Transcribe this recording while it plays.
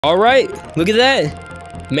Alright, look at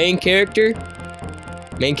that. Main character.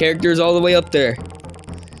 Main character is all the way up there.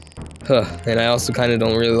 Huh, and I also kind of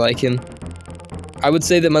don't really like him. I would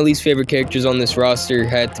say that my least favorite characters on this roster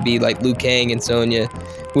had to be like Liu Kang and Sonya,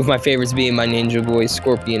 with my favorites being my ninja boys,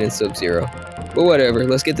 Scorpion and Sub-Zero. But whatever,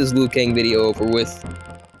 let's get this Liu Kang video over with.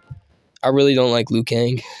 I really don't like Liu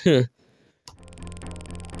Kang. But,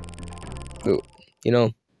 you know,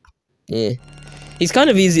 yeah. He's kind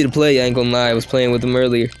of easy to play, I ain't gonna lie. I was playing with him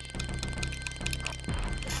earlier.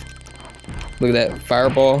 Look at that,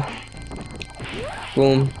 fireball.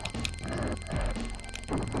 Boom.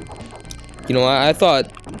 You know, I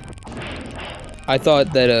thought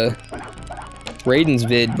that Raiden's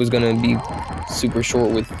vid was gonna be super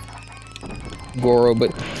short with Goro,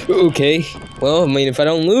 but okay. Well, I mean, if I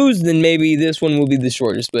don't lose, then maybe this one will be the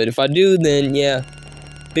shortest. But if I do, then yeah,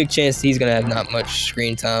 big chance he's gonna have not much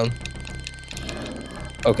screen time.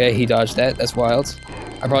 Okay, he dodged that. That's wild.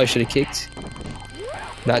 I probably should have kicked.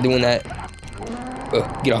 Not doing that.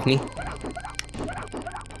 Ugh, get off me.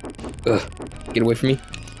 Ugh, get away from me.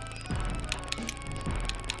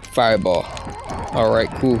 Fireball.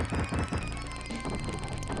 Alright, cool.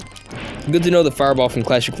 Good to know the fireball from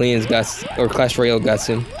Clash of Clans got, or Clash Royale got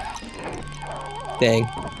him. Dang.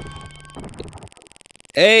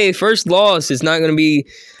 Hey, first loss. It's not gonna be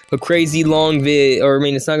a crazy long vid, or I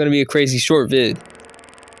mean, it's not gonna be a crazy short vid.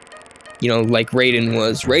 You know, like Raiden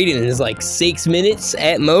was. Raiden is like 6 minutes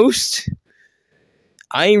at most.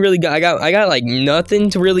 I ain't really got. I got like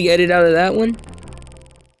nothing to really edit out of that one.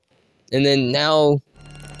 And then now,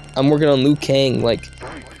 I'm working on Liu Kang. Like,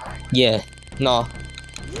 yeah, nah.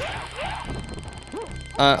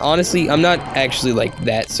 Honestly, I'm not actually like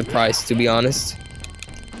that surprised, to be honest.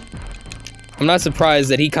 I'm not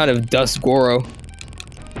surprised that he kind of dusts Goro.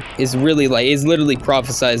 It's really like, it's literally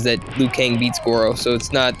prophesized that Liu Kang beats Goro, so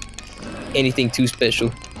it's not anything too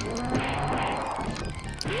special.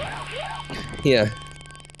 Yeah.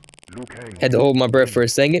 Had to hold my breath for a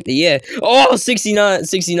second. Yeah. Oh, 69 is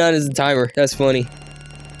the timer. That's funny.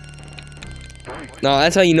 No,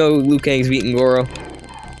 that's how you know Liu Kang's beating Goro.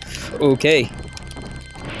 Okay.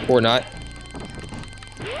 Or not.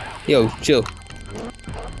 Yo, chill.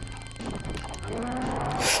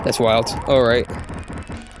 That's wild. Alright.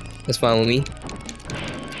 That's fine with me.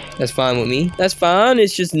 That's fine with me. That's fine.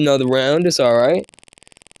 It's just another round. It's alright.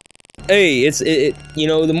 Hey, you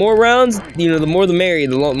know, the more rounds, you know, the more the merrier.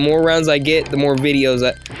 The more rounds I get, the more videos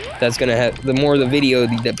that's gonna have, the more the video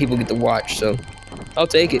that people get to watch. So, I'll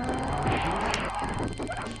take it.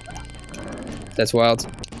 That's wild.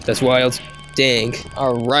 That's wild. Dang.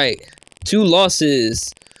 Alright. 2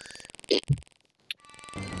 losses.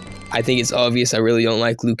 I think it's obvious I really don't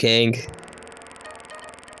like Liu Kang.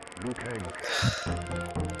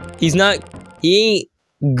 He ain't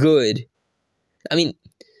good. I mean,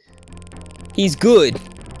 he's good.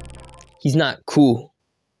 He's not cool.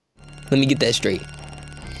 Let me get that straight.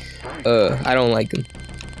 I don't like him.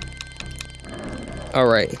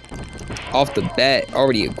 Alright. Off the bat,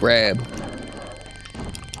 already a grab.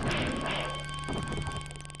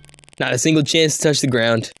 Not a single chance to touch the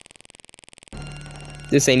ground.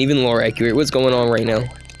 This ain't even lore accurate. What's going on right now?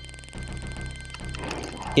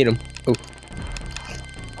 Hit him. Oh.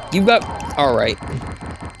 You got... Alright.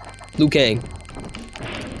 Liu Kang.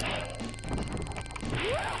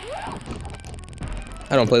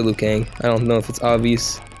 I don't play Liu Kang. I don't know if it's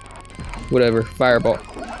obvious. Whatever. Fireball.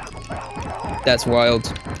 That's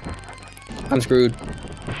wild. I'm screwed.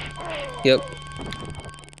 Yep.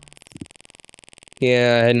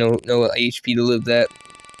 Yeah, I had no HP to live that.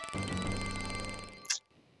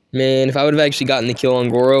 Man, if I would have actually gotten the kill on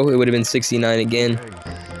Goro, it would have been 69 again.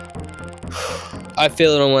 I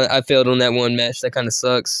failed on that one match. That kind of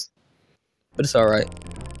sucks. But it's alright.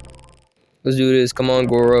 Let's do this. Come on,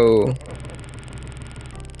 Goro.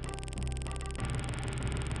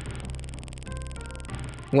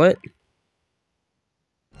 What?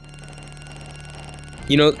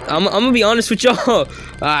 You know, I'm gonna be honest with y'all.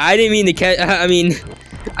 I didn't mean to catch. I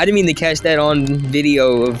didn't mean to catch that on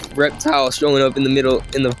video of Reptile showing up in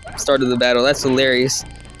the start of the battle. That's hilarious.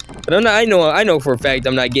 But I'm not. I know for a fact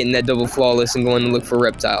I'm not getting that double flawless and going to look for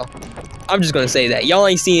Reptile. I'm just gonna say that y'all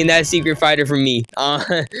ain't seeing that secret fighter from me.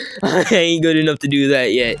 I ain't good enough to do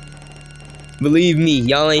that yet. Believe me,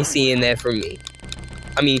 y'all ain't seeing that from me.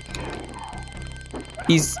 I mean,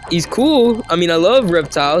 he's cool. I mean, I love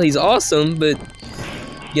Reptile. He's awesome, but.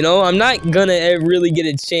 You know, I'm not gonna really get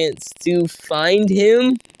a chance to find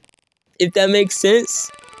him, if that makes sense.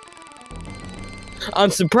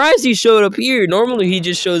 I'm surprised he showed up here. Normally, he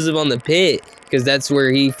just shows up on the pit, because that's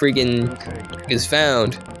where he freaking is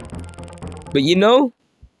found. But you know,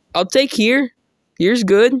 I'll take here. Here's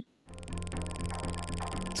good.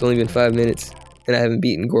 It's only been 5 minutes, and I haven't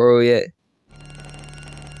beaten Goro yet.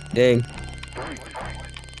 Dang.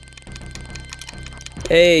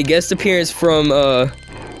 Hey, guest appearance from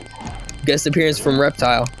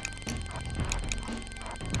Reptile.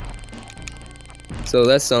 So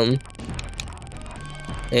that's something.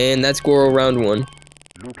 And that's Goro round 1.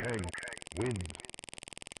 Liu Kang wins.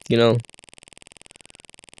 You know.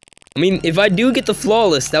 I mean, if I do get the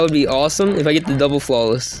flawless, that would be awesome. If I get the double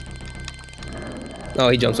flawless. Oh,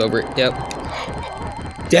 he jumps over it. Yep.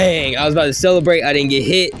 Dang, I was about to celebrate. I didn't get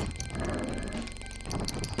hit.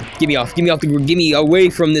 Get me off. Get me off the ground. Get me away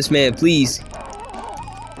from this man, please.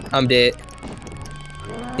 I'm dead.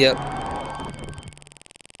 Yep.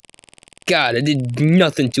 God, I did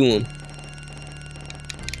nothing to him.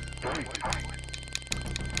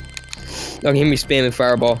 Okay, hear me spamming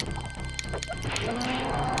fireball.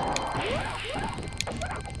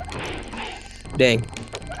 Dang.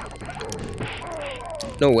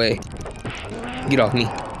 No way. Get off me.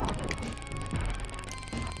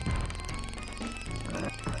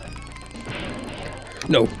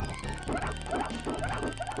 No.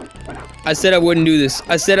 I said I wouldn't do this.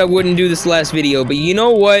 I said I wouldn't do this last video, but you know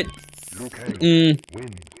what?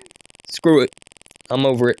 Screw it. I'm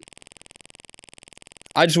over it.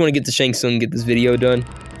 I just want to get to Shang Tsung and get this video done.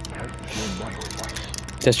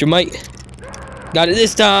 Test your might. Got it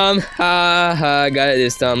this time. Ha ha, got it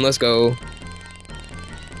this time. Let's go.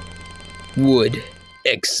 Wood.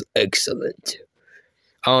 Excellent.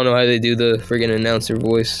 I don't know how they do the friggin' announcer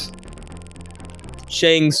voice.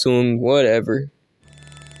 Shang Tsung, whatever.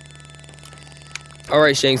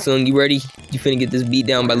 Alright, Shang Tsung, you ready? You finna get this beat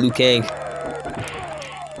down by Liu Kang.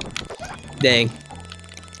 Dang.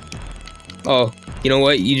 Oh, you know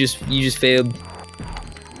what? You just failed.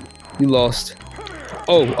 You lost.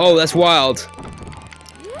 Oh, that's wild.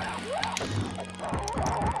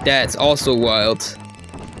 That's also wild.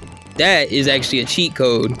 That is actually a cheat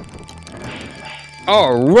code.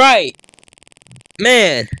 Alright.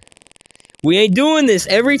 Man. We ain't doing this.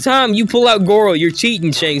 Every time you pull out Goro, you're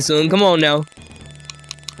cheating, Shang Tsung. Come on now.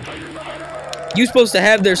 You supposed to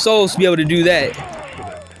have their souls to be able to do that.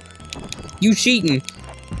 You cheating.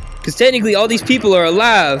 Because technically all these people are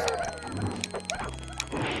alive.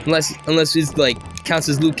 Unless it's like counts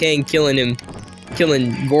as Liu Kang killing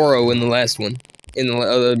Goro in the last one. In the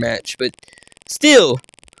other match. But still,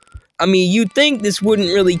 I mean, you'd think this wouldn't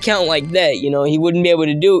really count like that, you know? He wouldn't be able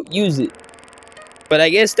to use it. But I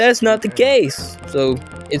guess that's not the case. So,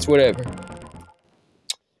 it's whatever.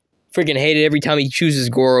 Freaking hate it every time he chooses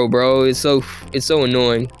Goro, bro. It's so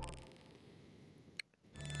annoying.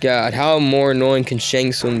 God, how more annoying can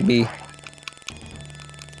Shang Tsung be?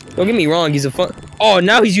 Don't get me wrong, he's a fun... Oh,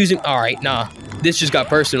 now he's using... Alright, nah. This just got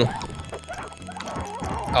personal.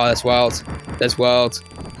 Oh, that's wild. That's wild.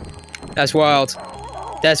 That's wild.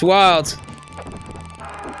 That's wild.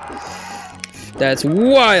 That's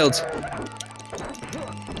wild.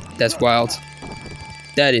 That's wild.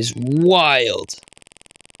 That is wild.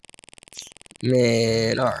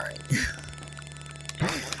 Man, alright.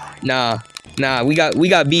 Nah, we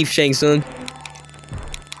got beef, Shang Tsung.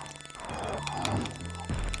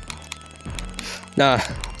 Nah.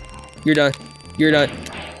 You're done. You're done.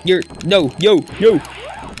 No.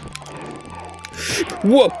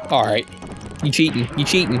 Whoa. Alright. You cheating. You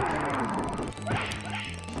cheating.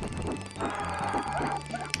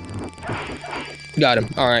 Got him.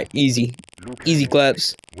 Alright. Easy. Easy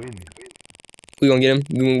claps. We gonna get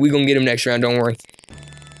him. We gonna get him next round. Don't worry.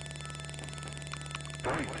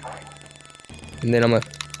 And then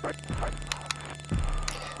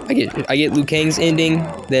I get Liu Kang's ending.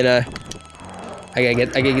 Then I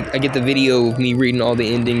get the video of me reading all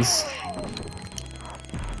the endings.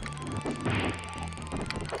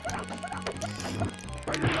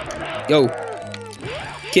 Yo.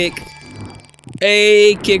 Kick.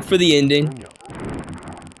 Hey, kick for the ending.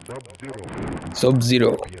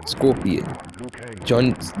 Sub-Zero. Scorpion.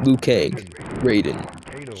 Liu Kang. Raiden.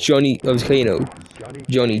 Johnny of Kano.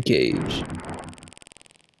 Johnny Cage.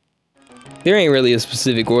 There ain't really a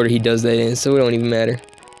specific order he does that in, so it don't even matter.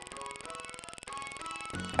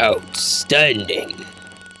 Outstanding.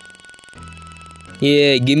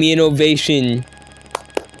 Yeah, give me an ovation.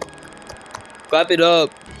 Clap it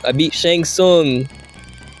up. I beat Shang Tsung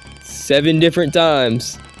 7 different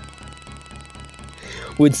times.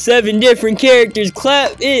 With 7 different characters,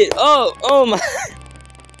 clap it up. Oh my.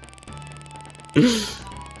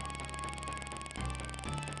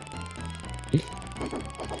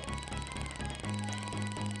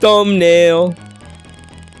 Thumbnail.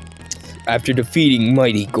 After defeating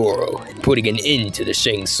mighty Goro and putting an end to the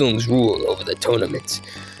Shang Tsung's rule over the tournament,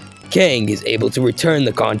 Kang is able to return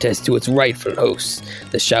the contest to its rightful hosts,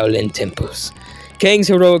 the Shaolin Temples. Kang's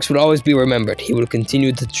heroics will always be remembered. He will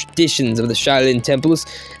continue the traditions of the Shaolin Temples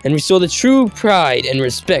and restore the true pride and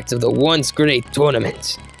respect of the once great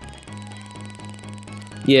tournament.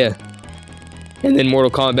 Yeah. And then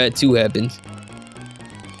Mortal Kombat 2 happens.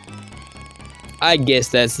 I guess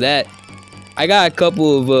that's that. I got a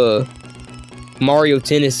couple of Mario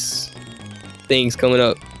Tennis things coming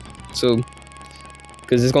up. So,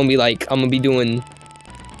 because it's going to be like, I'm going to be doing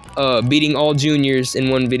beating all juniors in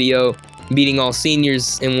one video, beating all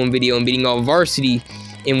seniors in one video, and beating all varsity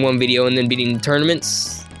in one video, and then beating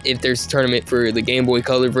tournaments. If there's a tournament for the Game Boy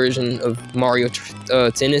Color version of Mario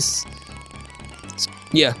Tennis.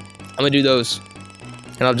 Yeah, I'm going to do those.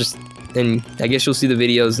 And I guess you'll see the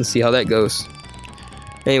videos and see how that goes.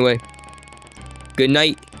 Anyway, good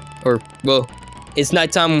night. Or, well, it's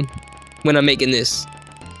nighttime when I'm making this.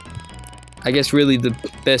 I guess really the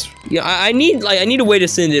best. Yeah, I need a way to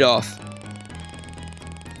send it off.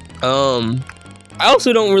 I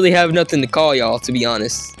also don't really have nothing to call y'all, to be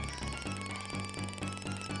honest.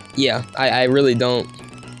 Yeah, I really don't.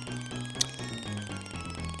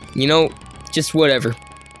 You know, just whatever.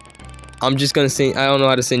 I'm just gonna send. I don't know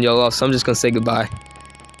how to send y'all off, so I'm just gonna say goodbye.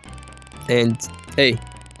 And hey,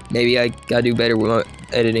 maybe I gotta do better with my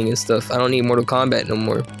editing and stuff. I don't need Mortal Kombat no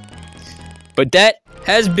more. But that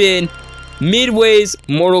has been Midway's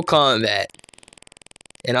Mortal Kombat.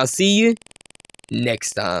 And I'll see you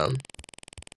next time.